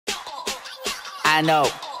I know.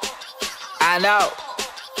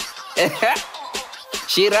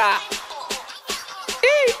 Shiraa.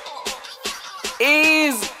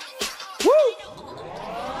 Easy. Woo.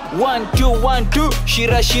 1 2 1 2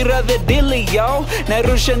 Shira the dilly yo.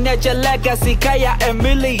 Narusha nyacha legacy kaya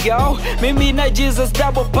Emilio. Mimi na Jesus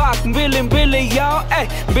double park mbili yo.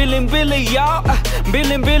 Mbili yo.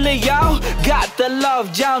 Mbili yo. Got the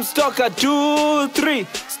love jam stocker 2 3.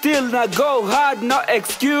 Still na go hard, no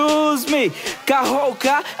excuse me.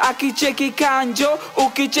 Kahoka akicheki kanjo,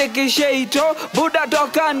 ukicheki sheito, Buddha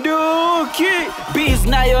toka nduki. Bees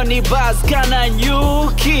nayo ni buzz kana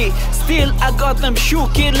nyuki. Still I got them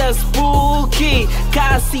shuki less spooky.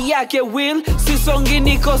 Kasi yake will, sisongi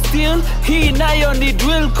niko still. Hii nayo ni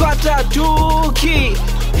drill kwa tatuki.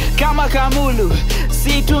 Kama kamulu,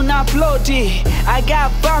 si tuna ploti. I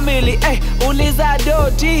got family, uliza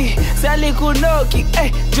doti. Sali kunoki,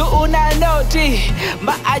 ju una noti.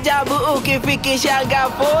 Maajabu ukifikisha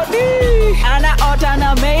gafodi. Ana ota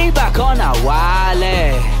na Maybach ona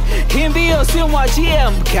wale. Himbio simwachie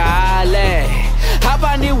mkale.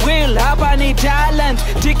 Hapa ni will, hapa ni talent.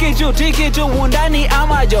 Tiki tu undani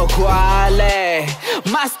ama jokwale.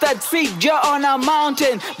 Mustard seed jo on a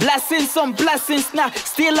mountain. Blessings on blessings now,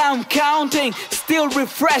 still I'm counting. Still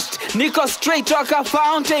refreshed, niko straight toka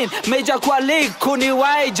fountain. Meja kwa league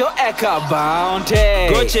kuniwai jo eka bounty.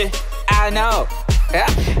 Goche, I know.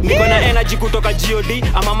 niko na energy kutoka God.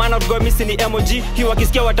 Ama man of God, misi ni emoji. Hii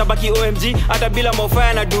wakisikia watabaki OMG. Hata bila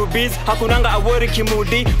mofaya na doobies, hakunanga awori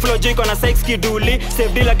kimudi. Flow jo iko na sex kiduli. Save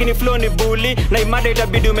deal lakini flow ni bully. Na imada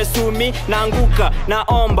itabidi umesumi. Naanguka,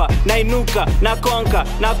 naomba, nainuka, nakonka,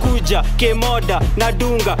 nakuja, kemoda,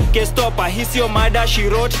 nadunga, kestopa. Hii sio mada she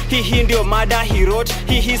wrote. Hii ndio mada he wrote.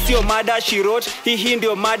 Hii sio mada she wrote. Hii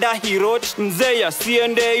ndio mada he wrote. Mzeya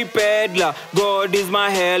siende ipedla. God is my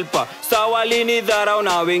helper. Sawalini dharau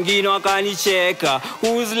na wengine wakanicheka.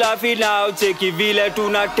 Who's laughing now? Cheki vile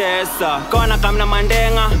tunatesa. Kawana kamna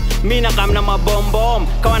mandenga, mina kamna mabombom.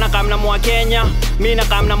 Kawana kamna mwa Kenya, mina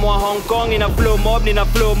kamna mwa Hong Kong. Nina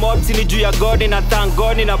flow mob, sini juu ya God. Nina thank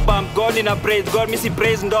God, nina bump God, nina praise God. Misi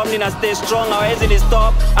praise ndom, nina stay strong, hawezi ni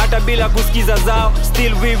stop. Hata bila kusikiza zao,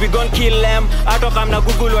 still we gon kill them. Hata kamna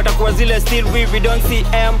Google watakuwa zile, still we don't see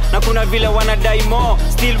them. Na kuna vile wanadai more,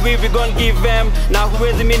 still we gon give them. Na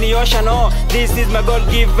huwezi mini yosha no, this is my God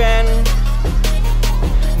given.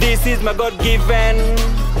 This is my God given.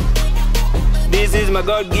 This is my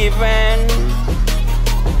God given.